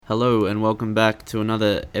Hello and welcome back to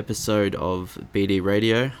another episode of BD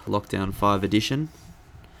Radio, Lockdown 5 edition.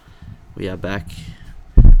 We are back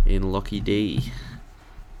in Lockie D.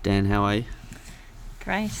 Dan, how are you?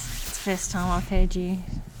 Great. It's the first time I've heard you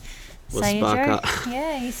Well, say a spark joke. up.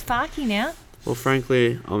 Yeah, he's sparky now. Well,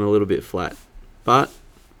 frankly, I'm a little bit flat, but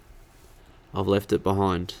I've left it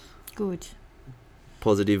behind. Good.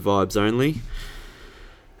 Positive vibes only.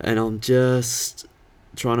 And I'm just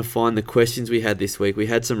trying to find the questions we had this week. We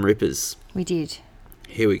had some rippers. We did.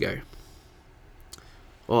 Here we go.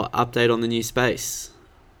 Well, update on the new space.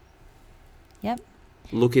 Yep.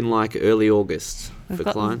 Looking like early August for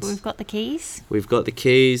clients. We've got the keys. We've got the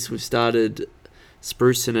keys. We've started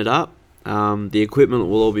sprucing it up. The equipment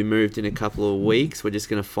will all be moved in a couple of weeks. We're just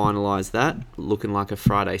going to finalise that. Looking like a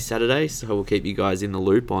Friday, Saturday. So we'll keep you guys in the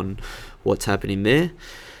loop on what's happening there.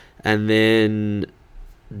 And then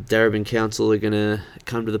Darebin Council are going to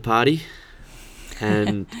come to the party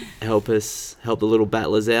and help the little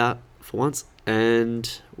battlers out for once. And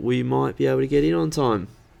we might be able to get in on time.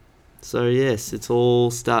 So, yes, it's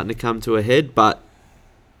all starting to come to a head, but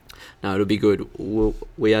no, it'll be good.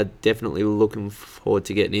 We are definitely looking forward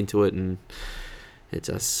to getting into it, and it's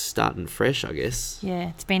just starting fresh, I guess. Yeah,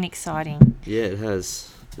 it's been exciting. Yeah, it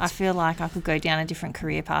has. I feel like I could go down a different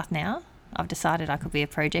career path now. I've decided I could be a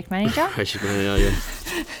project manager. Project manager,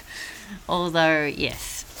 yeah. Although,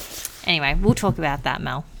 yes. Anyway, we'll talk about that,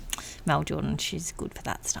 Mel. Mel Jordan, she's good for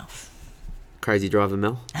that stuff. Crazy driver,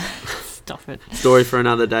 Mel. Stop it. Story for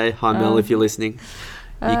another day. Hi, Mel, if you're listening.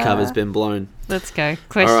 Your cover's been blown. Let's go.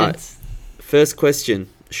 Questions. All right. First question.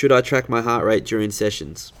 Should I track my heart rate during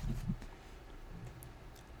sessions?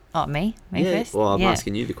 Oh, me? Yeah, first? well, I'm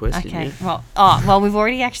asking you the question. Okay. Yeah. Well, we've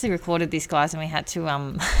already actually recorded this, guys, and we had to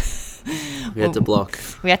We had to block.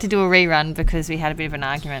 We had to do a rerun because we had a bit of an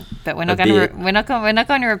argument. But we're not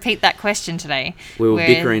going to repeat that question today. We were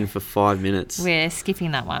bickering for 5 minutes. We're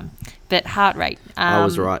skipping that one. But heart rate. I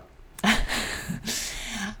was right.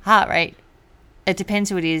 Heart rate. It depends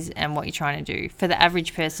who it is and what you're trying to do. For the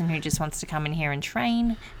average person who just wants to come in here and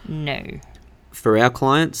train, no. For our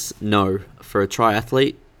clients, no. For a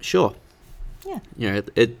triathlete, sure. Yeah. You know,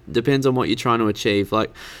 it depends on what you're trying to achieve.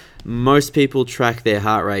 Like, most people track their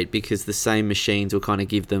heart rate because the same machines will kind of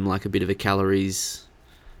give them like a bit of a calories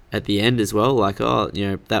at the end as well. Like, oh, you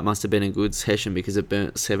know, that must have been a good session because it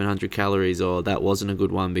burnt 700 calories, or that wasn't a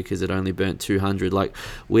good one because it only burnt 200. Like,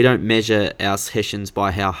 we don't measure our sessions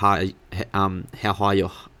by how high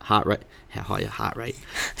your heart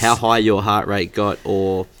rate got,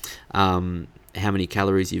 or how many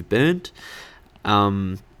calories you've burned.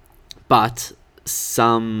 But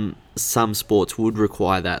some sports would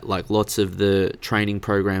require that. Like, lots of the training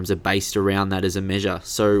programs are based around that as a measure.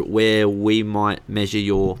 So where we might measure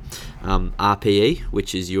your RPE,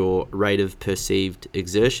 which is your rate of perceived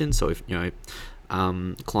exertion. So if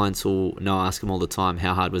clients will ask them all the time,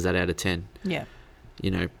 how hard was that out of 10? Yeah.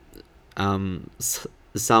 You know,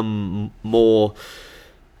 some more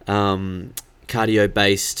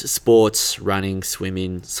cardio-based sports, running,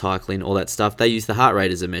 swimming, cycling, all that stuff, they use the heart rate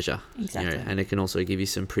as a measure. Exactly. You know, and it can also give you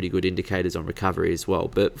some pretty good indicators on recovery as well.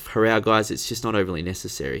 But for our guys, it's just not overly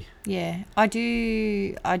necessary. Yeah. I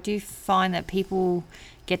do find that people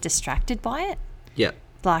get distracted by it. Yeah.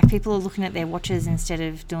 Like, people are looking at their watches instead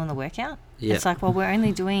of doing the workout. Yeah. It's like, well, we're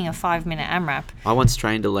only doing a 5-minute AMRAP. I once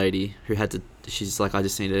trained a lady who she's like, I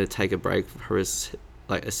just needed to take a break for a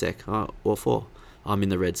sec. Oh, what for? I'm in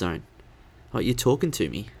the red zone. Oh, you're talking to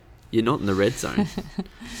me. You're not in the red zone.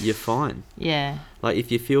 You're fine. Yeah. Like,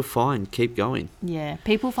 if you feel fine, keep going. Yeah.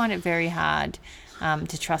 People find it very hard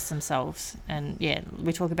to trust themselves. And, yeah,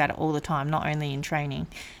 we talk about it all the time, not only in training.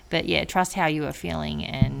 But, yeah, trust how you are feeling,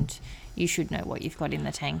 and you should know what you've got in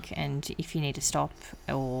the tank and if you need to stop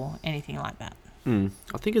or anything like that.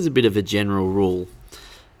 I think it's a bit of a general rule.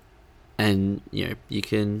 And, you know, you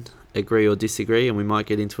can agree or disagree, and we might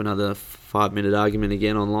get into another 5-minute argument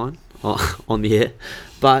again online. On the air.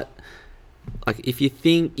 But like, if you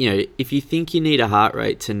think you need a heart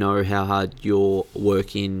rate to know how hard you're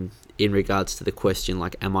working in regards to the question,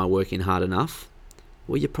 like, am I working hard enough?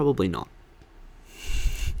 Well, you're probably not.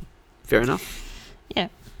 Fair enough? Yeah.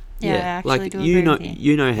 Yeah, I actually like, do agree with you.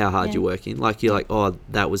 You know how hard you're working. Like, you're like, oh,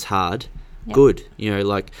 that was hard. Yeah. Good. You know,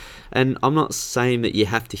 like, and I'm not saying that you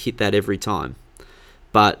have to hit that every time,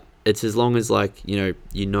 but it's as long as, like, you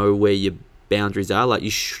know where your boundaries are. Like,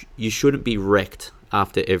 you shouldn't be wrecked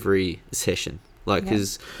after every session, like,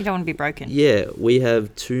 because you don't want to be broken. we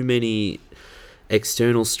have too many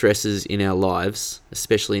external stresses in our lives,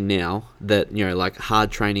 especially now, that, you know, like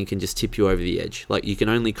hard training can just tip you over the edge. Like, you can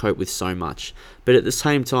only cope with so much. But at the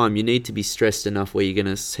same time, you need to be stressed enough where you're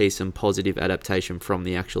going to see some positive adaptation from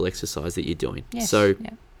the actual exercise that you're doing. Yes. So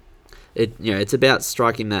Yeah. it's about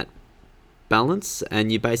striking that balance,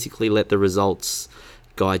 and you basically let the results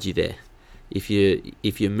guide you there. If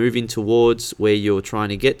you're moving towards where you're trying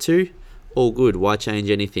to get to, all good. Why change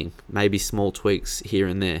anything? Maybe small tweaks here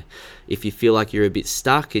and there. If you feel like you're a bit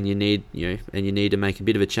stuck and you need to make a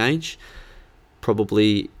bit of a change,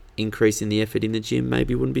 probably increasing the effort in the gym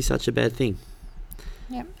maybe wouldn't be such a bad thing.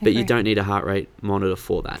 Yep. But you don't need a heart rate monitor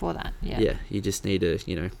for that. Yeah. You just need to,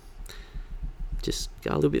 just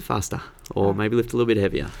go a little bit faster, or Oh. maybe lift a little bit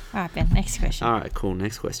heavier. All right, Ben. Next question. All right, cool.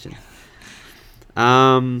 Next question.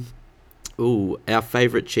 Our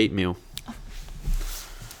favorite cheat meal.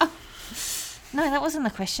 No, that wasn't the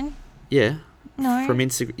question. Yeah. No. From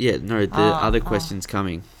Instagram. Yeah, no, the other question's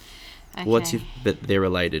coming. Okay. But they're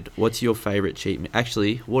related. What's your favorite cheat meal?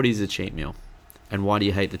 Actually, what is a cheat meal? And why do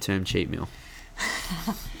you hate the term cheat meal?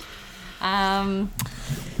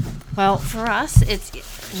 Well, for us,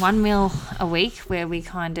 it's one meal a week where we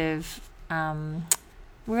kind of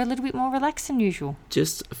we're a little bit more relaxed than usual.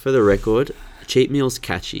 Just for the record, cheat meal's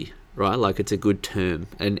catchy, right? Like, it's a good term.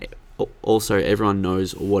 And also, everyone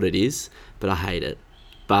knows what it is, but I hate it.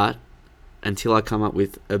 But until I come up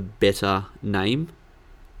with a better name,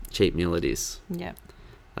 cheat meal it is. Yep.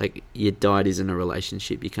 Like, your diet isn't a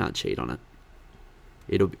relationship. You can't cheat on it.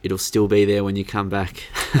 It'll still be there when you come back.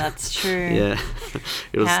 That's true. Yeah.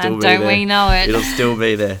 It'll still be don't there. we know it? It'll still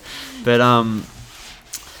be there. But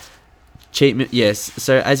cheat meal, yes.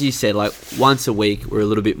 So as you said, like, once a week we're a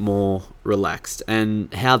little bit more relaxed,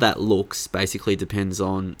 and how that looks basically depends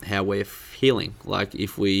on how we're feeling. Like,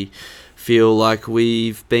 if we feel like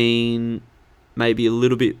we've been maybe a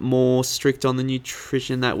little bit more strict on the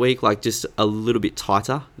nutrition that week, like just a little bit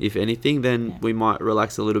tighter, if anything, then we might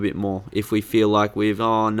relax a little bit more. If we feel like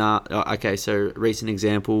okay, so recent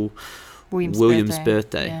example, William's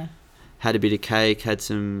birthday. Yeah. Had a bit of cake, had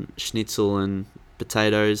some schnitzel and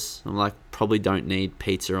potatoes. I'm like, probably don't need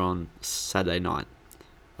pizza on Saturday night.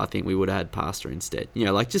 I think we would have had pasta instead.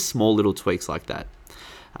 Like just small little tweaks like that.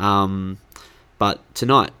 But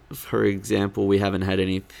tonight, for example, we haven't had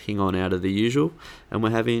anything on out of the usual, and we're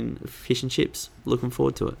having fish and chips. Looking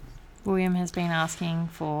forward to it. William has been asking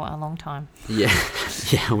for a long time. Yeah.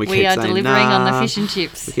 Yeah. We are saying, delivering on the fish and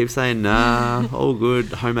chips. We keep saying, nah, all good,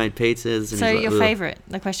 homemade pizzas. And So he's your like, favourite?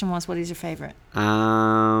 The question was, what is your favourite?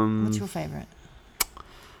 What's your favourite?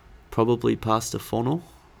 Probably pasta forno.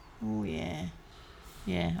 Oh, yeah.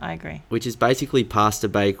 Yeah, I agree. Which is basically pasta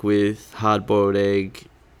bake with hard-boiled egg,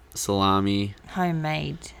 salami.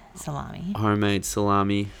 Homemade salami. Homemade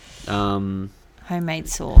salami. Homemade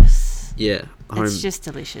sauce. Yeah. It's just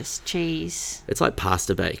delicious. Cheese. It's like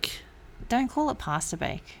pasta bake. Don't call it pasta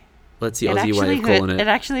bake. That's the Aussie way of calling it. It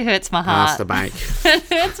actually hurts my heart. Pasta bake. It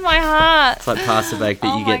hurts my heart. It's like pasta bake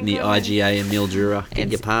that you get in the goodness. IGA and Mildura. Get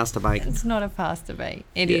your pasta bake. It's not a pasta bake.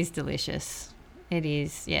 It is delicious. It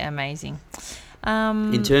is, amazing.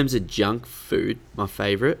 In terms of junk food, my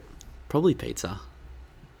favourite, probably pizza.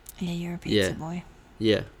 Yeah, you're a pizza boy.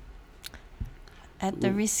 Yeah. At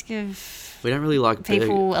the risk of We don't really like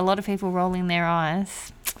a lot of people rolling their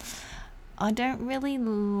eyes, I don't really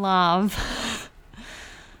love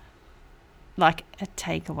like a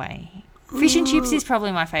takeaway. Fish and chips is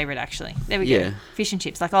probably my favourite, actually. There we go. Fish and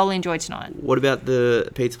chips. Like, I'll enjoy tonight. What about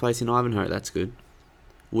the pizza place in Ivanhoe? That's good.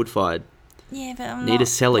 Wood-fired. Yeah, but I'm Need to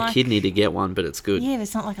sell a kidney to get one, but it's good. Yeah, but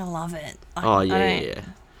it's not like I love it. Like, yeah.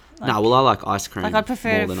 I like ice cream. Like, I'd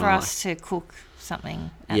prefer more than for us to cook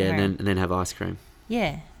something at home. and then have ice cream.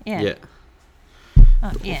 Yeah. Yeah.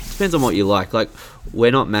 Oh, yeah. Depends on what you like. Like,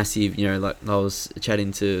 we're not massive, like, I was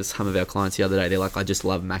chatting to some of our clients the other day. They're like, I just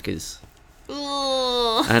love Macca's.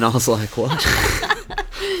 Ooh. And I was like, what?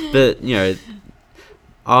 But,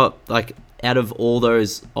 out of all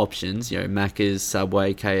those options, Macca's,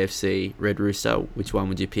 Subway, KFC, Red Rooster, which one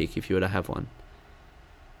would you pick if you were to have one?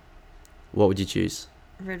 What would you choose?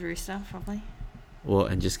 Red Rooster, probably. Well,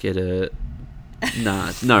 and just get a...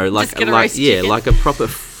 no, like like a proper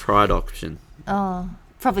fried option. Oh,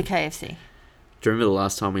 probably KFC. Do you remember the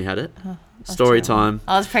last time we had it? Oh, Story time.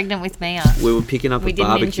 I was pregnant with Mia. We were picking up a didn't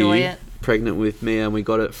barbecue. enjoy it. Pregnant with Mia, and we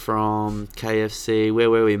got it from KFC. Where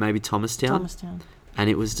were we? Maybe Thomastown? And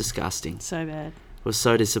it was disgusting. So bad. It was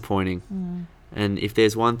so disappointing. Mm. And if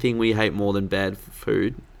there's one thing we hate more than bad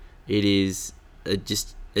food, it is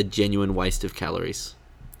just a genuine waste of calories.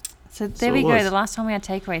 So there we go. The last time we had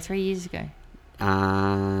takeaway 3 years ago.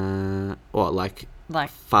 What, like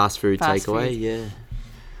fast food takeaway? Yeah.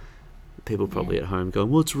 People probably at home going,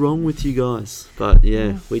 "What's wrong with you guys?" But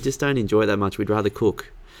yeah, we just don't enjoy it that much. We'd rather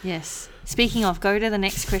cook. Yes. Speaking of, go to the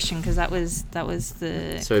next question, because that was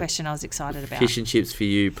the question I was excited about. Fish and chips for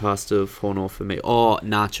you, pasta Hornor for me. Oh,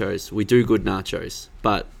 nachos. We do good nachos,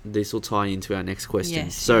 but this will tie into our next question.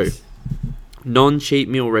 Yes, so, yes. non-cheat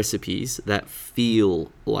meal recipes that feel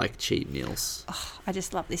like cheat meals. Oh, I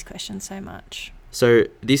just love this question so much. So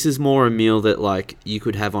this is more a meal that like you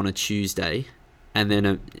could have on a Tuesday, and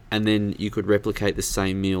then you could replicate the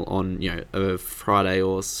same meal on a Friday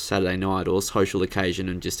or Saturday night or social occasion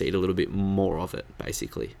and just eat a little bit more of it,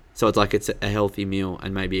 basically. So it's like it's a healthy meal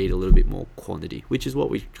and maybe eat a little bit more quantity, which is what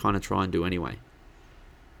we kind of try and do anyway.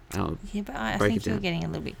 Yeah, but I think you're getting a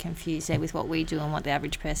little bit confused there with what we do and what the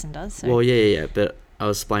average person does. So. Well, yeah, but I'll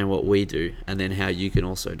explain what we do and then how you can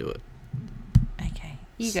also do it. Okay,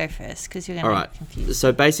 you go first because you're going to get confused.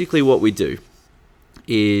 So basically what we do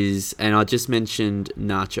is, and I just mentioned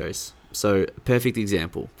nachos. So perfect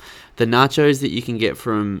example. The nachos that you can get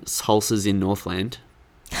from Salsas in Northland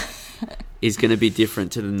is going to be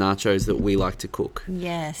different to the nachos that we like to cook.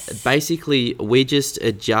 Yes. Basically, we just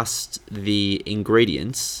adjust the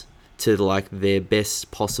ingredients to like their best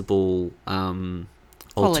possible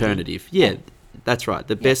alternative. Yeah, that's right.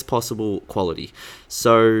 The best possible quality.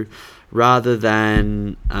 So rather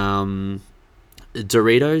than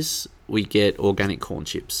Doritos, we get organic corn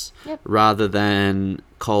chips. Yep. Rather than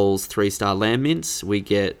Coles 3-star lamb mince, we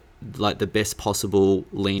get like the best possible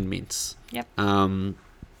lean mince. Yep.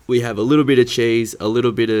 We have a little bit of cheese, a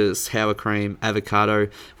little bit of sour cream, avocado.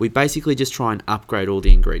 We basically just try and upgrade all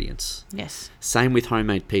the ingredients. Yes. Same with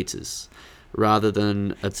homemade pizzas. Rather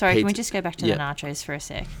than a Sorry, can we just go back to the nachos for a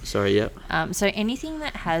sec? Sorry, yep. So anything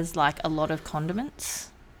that has like a lot of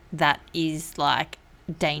condiments, that is like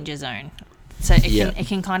danger zone. So it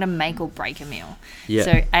can kind of make or break a meal. Yeah.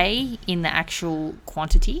 So A, in the actual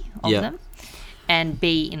quantity of them, and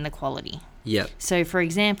B, in the quality. Yeah. So for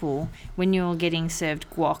example, when you're getting served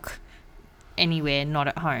guac anywhere, not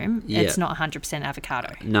at home, it's not 100%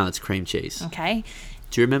 avocado. No, it's cream cheese. Okay.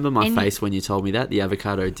 Do you remember my face when you told me that, the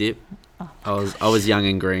avocado dip? Oh, I was young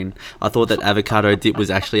and green. I thought that avocado dip was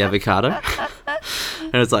actually avocado.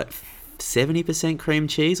 And it's like 70% cream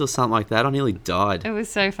cheese or something like that. I nearly died. It was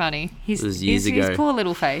so funny. It was years ago. His poor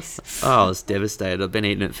little face. Oh, I was devastated. I've been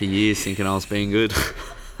eating it for years thinking I was being good.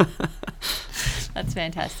 That's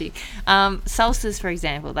fantastic. Salsas, for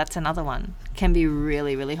example, that's another one. Can be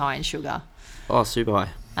really, really high in sugar. Oh, super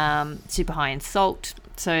high. Super high in salt.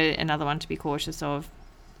 So another one to be cautious of.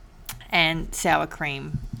 And sour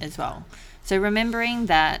cream as well. So remembering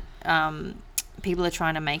that people are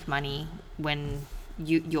trying to make money when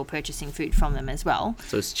you're purchasing food from them as well.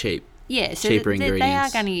 So it's cheap. Yeah, so cheaper ingredients. They are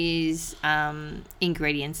going to use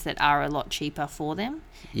ingredients that are a lot cheaper for them.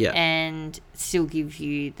 Yeah. And still give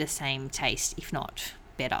you the same taste, if not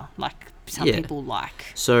better, like some people like.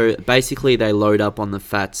 So basically they load up on the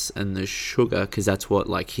fats and the sugar because that's what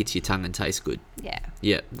like hits your tongue and tastes good. Yeah.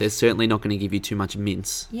 Yeah, they're certainly not going to give you too much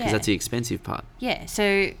mince because that's the expensive part. Yeah,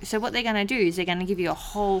 so what they're going to do is they're going to give you a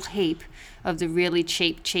whole heap of the really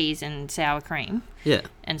cheap cheese and sour cream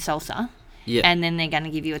and salsa. Yeah. And then they're going to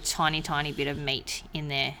give you a tiny, tiny bit of meat in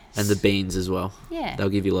there. And the beans as well. Yeah. They'll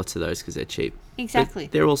give you lots of those because they're cheap. Exactly.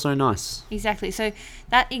 But they're also nice. Exactly. So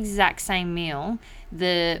that exact same meal,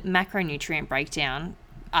 the macronutrient breakdown,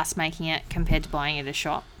 us making it compared to buying it at a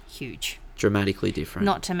shop, huge. Dramatically different.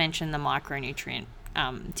 Not to mention the micronutrient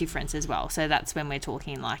difference as well. So that's when we're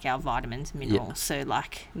talking like our vitamins, minerals. So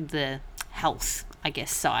like the health, I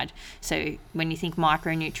guess, side. So when you think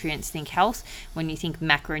micronutrients, think health. When you think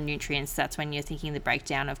macronutrients, that's when you're thinking the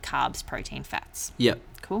breakdown of carbs, protein, fats. Yep.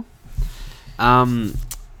 Cool.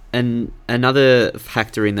 And another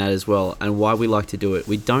factor in that as well, and why we like to do it,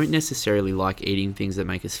 we don't necessarily like eating things that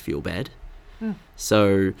make us feel bad.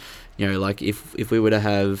 So, like if we were to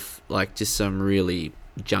have like just some really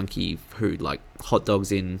junky food, like hot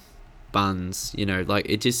dogs in buns, like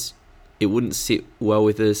it wouldn't sit well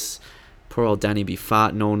with us. Poor old Danny be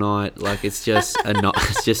farting all night. Like it's just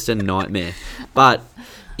it's just a nightmare. But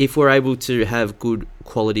if we're able to have good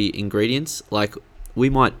quality ingredients, like we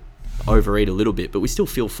might overeat a little bit, but we still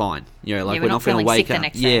feel fine. Like we're not going to wake up.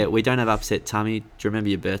 Yeah, we don't have upset tummy. Do you remember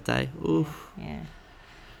your birthday? Oof.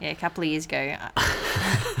 Yeah, a couple of years ago, I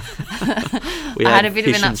I had a bit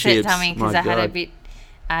of an upset tummy because I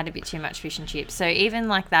had a bit too much fish and chips. So even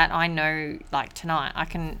like that, I know like tonight I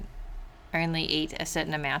can only eat a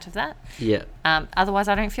certain amount of that. Yeah. Otherwise,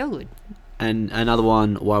 I don't feel good. And another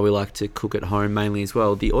one why we like to cook at home mainly as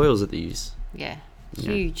well, the oils that they use. Yeah,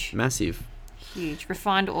 huge. Massive. Huge.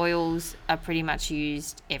 Refined oils are pretty much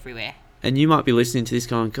used everywhere. And you might be listening to this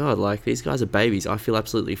going, God, like, these guys are babies. I feel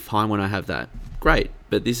absolutely fine when I have that. Great.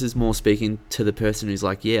 But this is more speaking to the person who's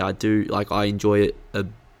like, yeah, I do, like, I enjoy a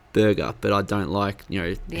burger, but I don't like, how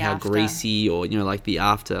after. greasy or, like the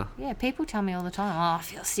after. Yeah, people tell me all the time, oh, I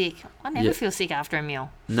feel sick. I never feel sick after a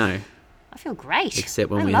meal. No. I feel great. Except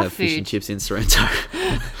when I we love have fish food. and chips in Sorrento.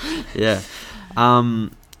 Yeah.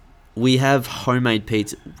 We have homemade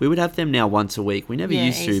pizza. We would have them now once a week. We never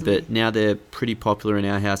used to, easily. but now they're pretty popular in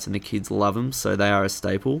our house and the kids love them, so they are a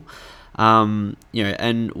staple. And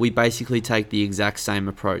we basically take the exact same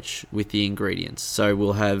approach with the ingredients. So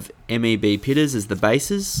we'll have MEB pittas as the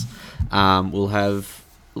bases. We'll have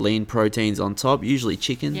lean proteins on top, usually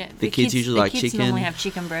chicken. Yeah, the kids usually like kids chicken. normally have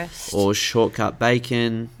chicken breast. Or shortcut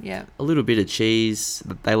bacon. Yeah. A little bit of cheese.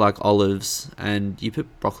 They like olives. And you put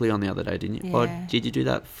broccoli on the other day, didn't you? Yeah. Or did you do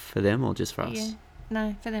that for them or just for us? Yeah.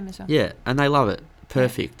 No, for them as well. Yeah, and they love it.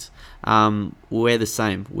 Perfect. We're the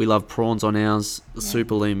same. We love prawns on ours.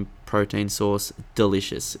 Super lean protein sauce.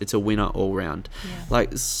 Delicious. It's a winner all round. Yeah.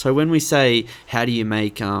 So when we say, how do you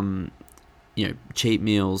make, cheat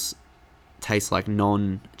meals taste like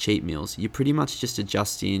non-cheat meals, you're pretty much just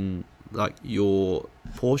adjusting like your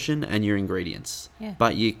portion and your ingredients. Yeah.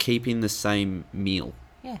 But you're keeping the same meal.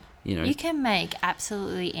 Yeah. You You can make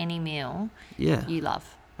absolutely any meal Yeah. you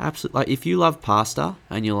love. Absolutely. Like, if you love pasta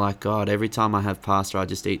and you're like, God, every time I have pasta, I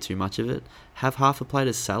just eat too much of it, have half a plate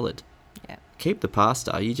of salad. Yeah. Keep the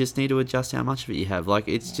pasta. You just need to adjust how much of it you have. Like,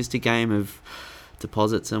 it's just a game of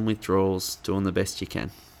deposits and withdrawals, doing the best you can.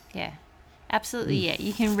 Yeah. Absolutely, yeah.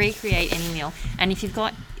 You can recreate any meal. And if you've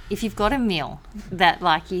got a meal that,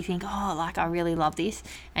 like, you think, oh, like, I really love this,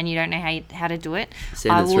 and you don't know how to do it,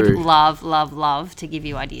 Send I it would through. love to give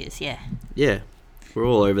you ideas. Yeah. Yeah. We're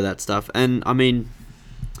all over that stuff. And, I mean,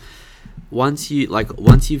 once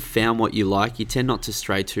you've found what you like, you tend not to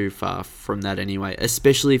stray too far from that anyway,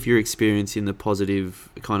 especially if you're experiencing the positive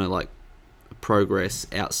kind of, like, progress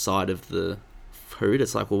outside of the food.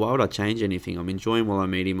 It's like, well, why would I change anything? I'm enjoying while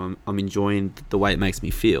I'm eating. I'm enjoying the way it makes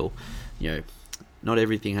me feel. Not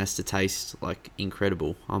everything has to taste like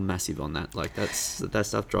incredible. I'm massive on that. Like, that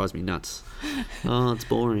stuff drives me nuts. Oh, it's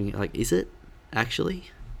boring. Like, is it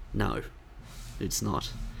actually? No, it's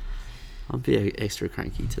not. I'm being extra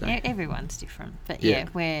cranky today. Everyone's different. But Yeah.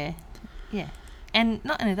 And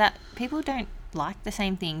not only that, people don't like the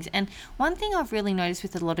same things. And one thing I've really noticed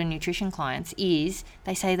with a lot of nutrition clients is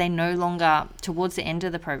they say they no longer, towards the end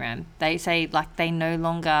of the program, they say like they no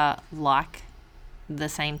longer like the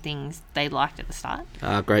same things they liked at the start.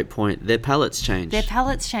 Great point. Their palates change. Their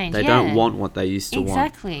palates change. They don't want what they used to want.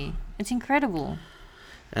 Exactly. It's incredible.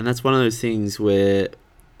 And that's one of those things where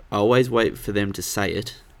I always wait for them to say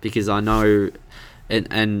it, because I know,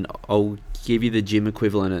 and I'll give you the gym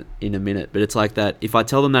equivalent in a minute, but it's like that. If I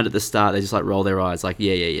tell them that at the start, they just like roll their eyes like,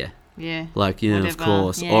 yeah. Yeah. Like, Whatever. of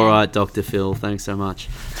course. Yeah. All right, Dr. Phil, thanks so much.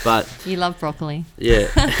 But You love broccoli. yeah,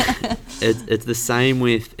 it's the same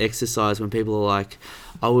with exercise when people are like,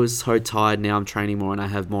 I was so tired, now I'm training more and I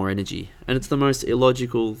have more energy. And it's the most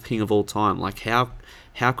illogical thing of all time. Like, how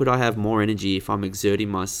could I have more energy if I'm exerting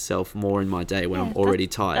myself more in my day when I'm already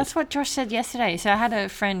tired? That's what Josh said yesterday. So I had a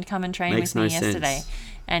friend come and train Makes with me no yesterday. sense.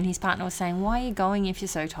 And his partner was saying, why are you going if you're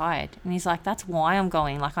so tired? And he's like, that's why I'm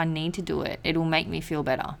going. Like, I need to do it. It'll make me feel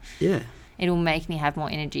better. Yeah. It'll make me have more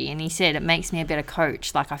energy. And he said, it makes me a better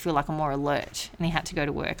coach. Like, I feel like I'm more alert. And he had to go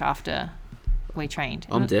to work after we trained.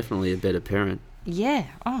 I'm definitely a better parent. Yeah.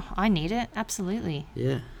 Oh, I need it. Absolutely.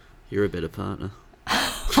 Yeah. You're a better partner.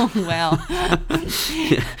 Oh, wow.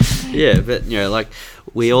 Yeah, but, like,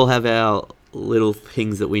 we all have our little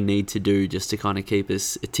things that we need to do just to kind of keep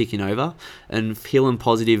us ticking over, and feeling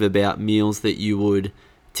positive about meals that you would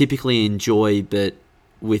typically enjoy, but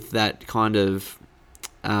with that kind of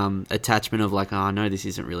attachment of like, oh, I know this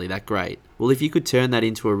isn't really that great. Well, if you could turn that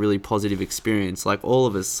into a really positive experience, like all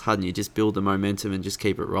of a sudden you just build the momentum and just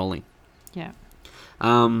keep it rolling. Yeah.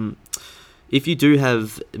 If you do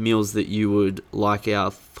have meals that you would like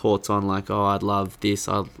our thoughts on, like, oh, I'd love this,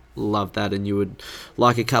 I'd love that, and you would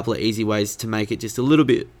like a couple of easy ways to make it just a little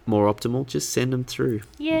bit more optimal, just send them through.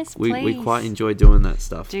 Yes, We please. quite enjoy doing that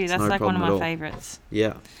stuff. Dude, It's that's no like one of problem at my all. favourites.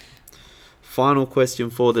 Yeah. Final question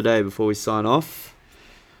for the day before we sign off.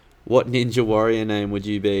 What Ninja Warrior name would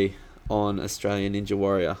you be on Australian Ninja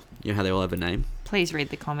Warrior? You know how they all have a name? Please read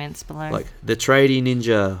the comments below. Like the Tradie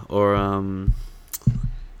Ninja, or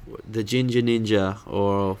the Ginger Ninja,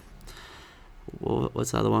 or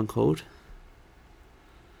what's the other one called?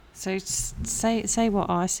 So say what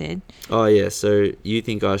I said. Oh yeah, so you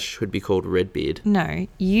think I should be called Redbeard? No,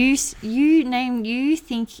 you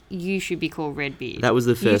think you should be called Redbeard. That was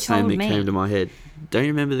the first name told that me. came to my head. Don't you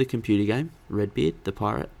remember the computer game Redbeard, the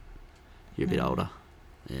pirate? You're a bit older.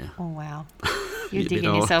 Yeah. Oh, wow. You're You're a bit digging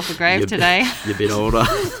older. yourself a grave You're a bit- today. You're a bit older.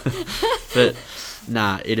 But,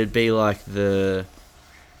 nah, it'd be like I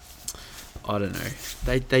don't know.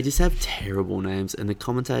 They just have terrible names, and the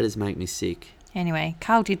commentators make me sick. Anyway,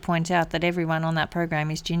 Carl did point out that everyone on that program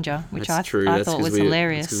is ginger, which That's true. I That's thought 'cause was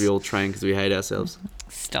hilarious. Because we all train because we hate ourselves.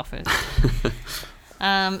 Stop it.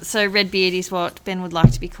 So Redbeard is what Ben would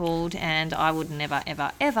like to be called, and I would never,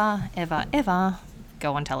 ever, ever, ever, ever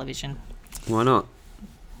go on television. Why not?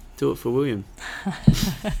 Do it for William.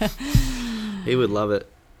 He would love it.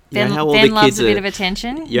 You Ben, know how all ben the loves kids a bit are- of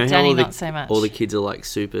attention. you know how Danny all the- not so much. All the kids are like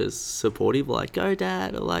super supportive, like go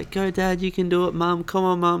dad, or like go dad, you can do it, mum. Come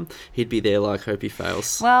on, mum. He'd be there like hope he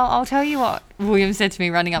fails. Well, I'll tell you what William said to me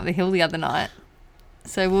running up the hill the other night.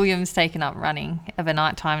 So William's taken up running of a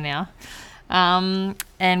night time now.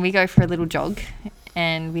 And we go for a little jog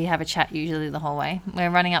and we have a chat usually the whole way. We're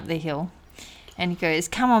running up the hill and he goes,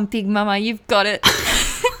 "Come on, big mama, you've got it."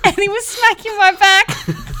 And he was smacking my back.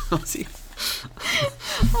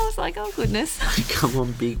 I was like, oh goodness. Come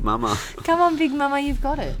on, big mama. Come on, big mama, you've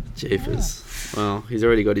got it. Jeepers. Well, he's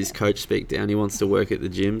already got his coach speak down. He wants to work at the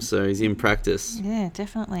gym, so he's in practice. Yeah,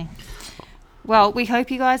 definitely. Well, we hope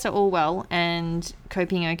you guys are all well and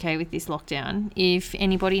coping okay with this lockdown. If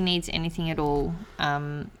anybody needs anything at all,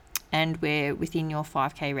 and we're within your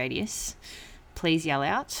 5K radius, please yell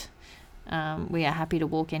out. We are happy to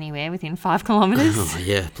walk anywhere within 5 kilometres. Oh,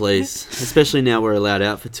 yeah, please. Especially now we're allowed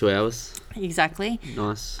out for 2 hours. Exactly.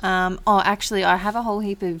 Nice. Actually, I have a whole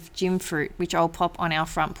heap of gym fruit, which I'll pop on our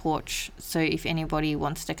front porch. So if anybody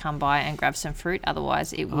wants to come by and grab some fruit,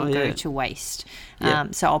 otherwise it will go to waste. Yeah.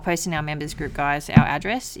 So I'll post in our members group, guys, our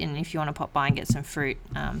address. And if you want to pop by and get some fruit,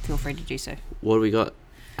 feel free to do so. What do we got?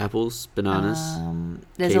 Apples, bananas,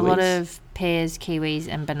 There's a lot kiwis? of pears, kiwis,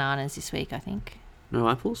 and bananas this week, I think. No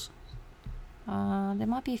apples? There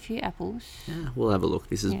might be a few apples. Yeah, we'll have a look.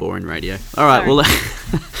 This is Yeah. boring radio. All right,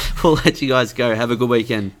 Sorry. we'll let you guys go. Have a good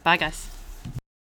weekend. Bye, guys.